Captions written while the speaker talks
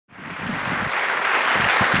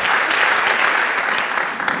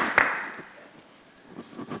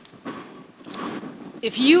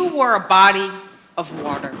If you were a body of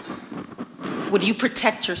water, would you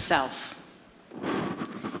protect yourself?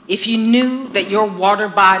 If you knew that your water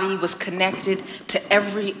body was connected to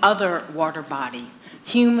every other water body,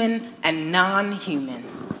 human and non-human,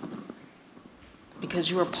 because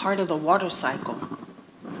you are part of the water cycle,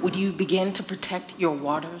 would you begin to protect your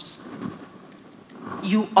waters?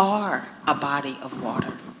 You are a body of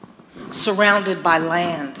water, surrounded by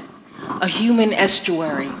land, a human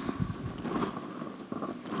estuary,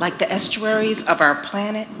 like the estuaries of our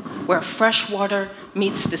planet, where fresh water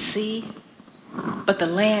meets the sea, but the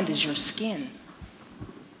land is your skin.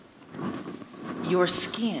 Your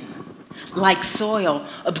skin, like soil,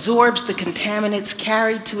 absorbs the contaminants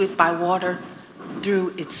carried to it by water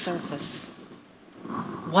through its surface.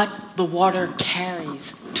 What the water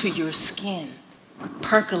carries to your skin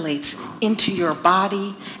percolates into your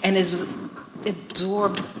body and is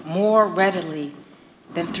absorbed more readily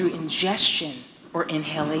than through ingestion or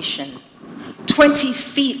inhalation. 20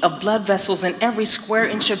 feet of blood vessels in every square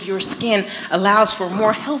inch of your skin allows for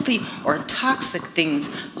more healthy or toxic things,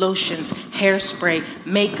 lotions, hairspray,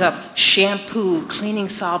 makeup, shampoo, cleaning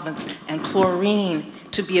solvents, and chlorine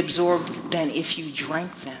to be absorbed than if you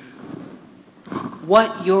drank them.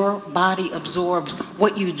 What your body absorbs,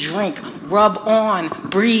 what you drink, rub on,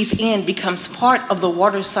 breathe in, becomes part of the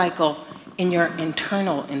water cycle in your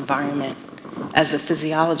internal environment, as the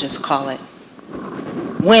physiologists call it.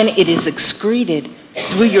 When it is excreted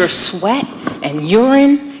through your sweat and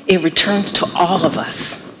urine, it returns to all of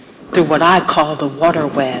us through what I call the water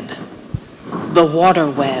web. The water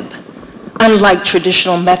web. Unlike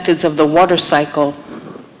traditional methods of the water cycle,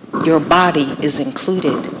 your body is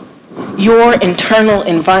included. Your internal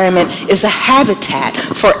environment is a habitat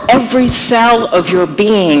for every cell of your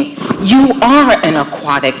being. You are an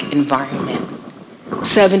aquatic environment.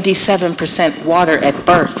 77% water at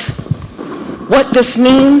birth. What this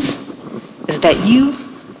means is that you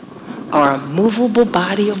are a movable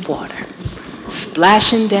body of water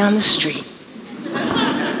splashing down the street.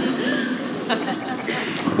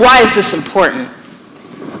 Why is this important?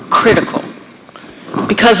 Critical.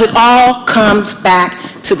 Because it all comes back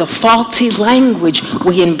to the faulty language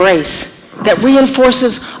we embrace that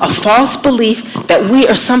reinforces a false belief that we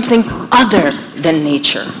are something other than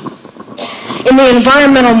nature. In the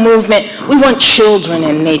environmental movement, we want children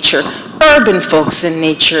in nature, urban folks in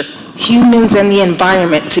nature, humans and the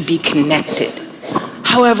environment to be connected.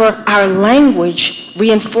 However, our language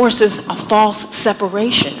reinforces a false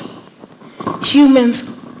separation.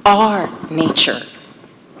 Humans are nature,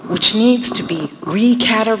 which needs to be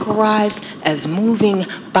recategorized as moving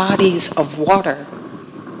bodies of water,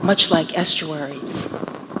 much like estuaries.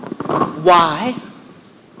 Why?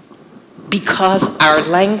 Because our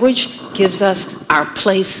language gives us our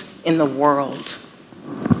place in the world,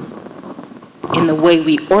 in the way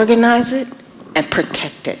we organize it and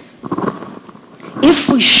protect it. If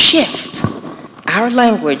we shift our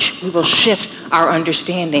language, we will shift our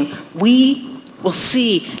understanding. We will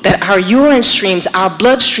see that our urine streams, our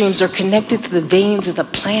blood streams are connected to the veins of the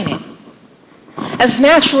planet. As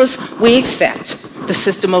naturalists, we accept the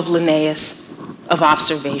system of Linnaeus of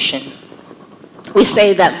observation. We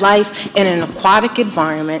say that life in an aquatic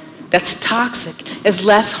environment that's toxic is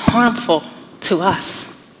less harmful to us.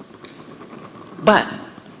 But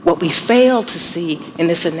what we fail to see in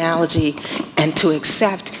this analogy and to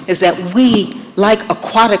accept is that we, like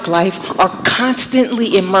aquatic life, are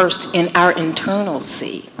constantly immersed in our internal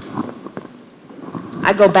sea.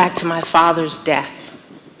 I go back to my father's death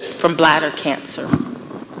from bladder cancer,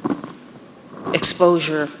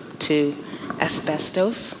 exposure to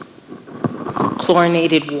asbestos,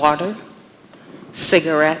 chlorinated water,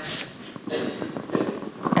 cigarettes,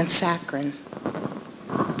 and saccharin.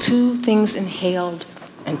 2 things inhaled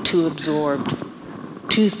and 2 absorbed,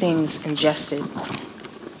 2 things ingested.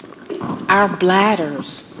 Our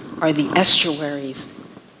bladders are the estuaries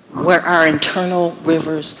where our internal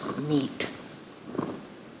rivers meet.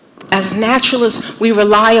 As naturalists, we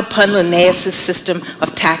rely upon Linnaeus' system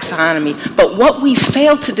of taxonomy, but what we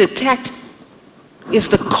fail to detect is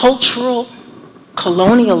the cultural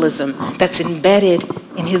colonialism that's embedded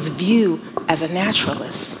in his view as a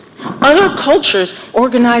naturalist. Other cultures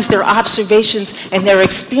organize their observations and their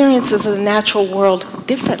experiences of the natural world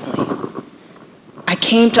differently. I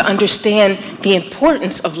came to understand the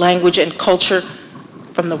importance of language and culture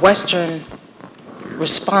from the Western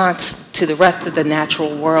response to the rest of the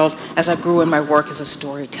natural world as I grew in my work as a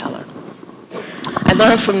storyteller. I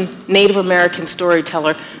learned from Native American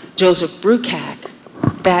storyteller Joseph Bruchac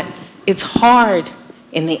that it's hard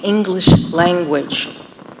in the English language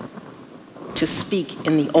to speak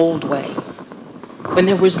in the old way. when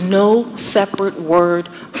there was no separate word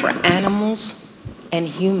for animals and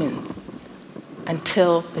human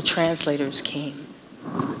until the translators came.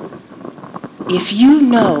 If you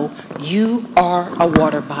know you are a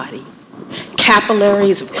water body,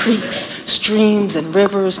 capillaries of creeks, streams, and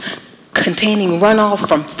rivers containing runoff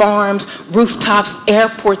from farms, rooftops,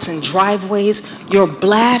 airports, and driveways, your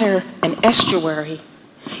bladder an estuary.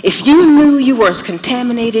 If you knew you were as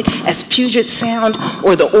contaminated as Puget Sound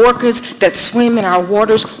or the orcas that swim in our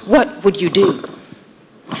waters, what would you do?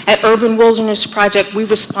 At Urban Wilderness Project, we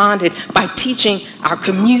responded by teaching our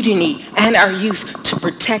community and our youth to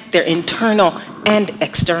protect their internal and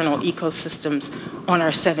external ecosystems on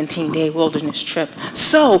our 17-day wilderness trip.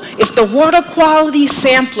 So, if the water quality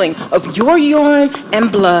sampling of your urine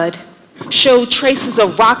and blood showed traces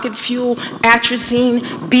of rocket fuel, atrazine,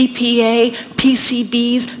 BPA,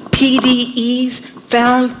 PCBs, PDEs,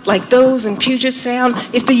 found like those in Puget Sound,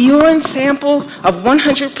 if the urine samples of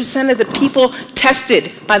 100% of the people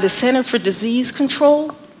tested by the Center for Disease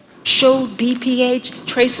Control showed BPA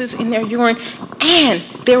traces in their urine, and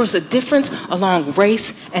there was a difference along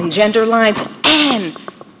race and gender lines, and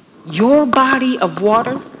your body of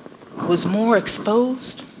water was more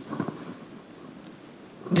exposed,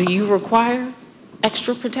 do you require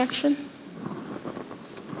extra protection?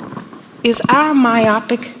 Is our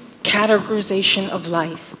myopic categorization of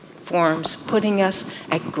life forms putting us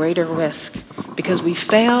at greater risk because we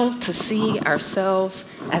fail to see ourselves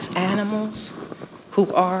as animals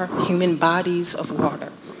who are human bodies of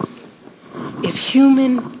water? If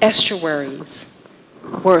human estuaries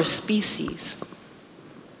were a species,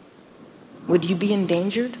 would you be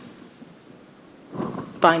endangered?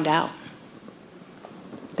 Find out.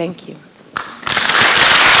 Thank you.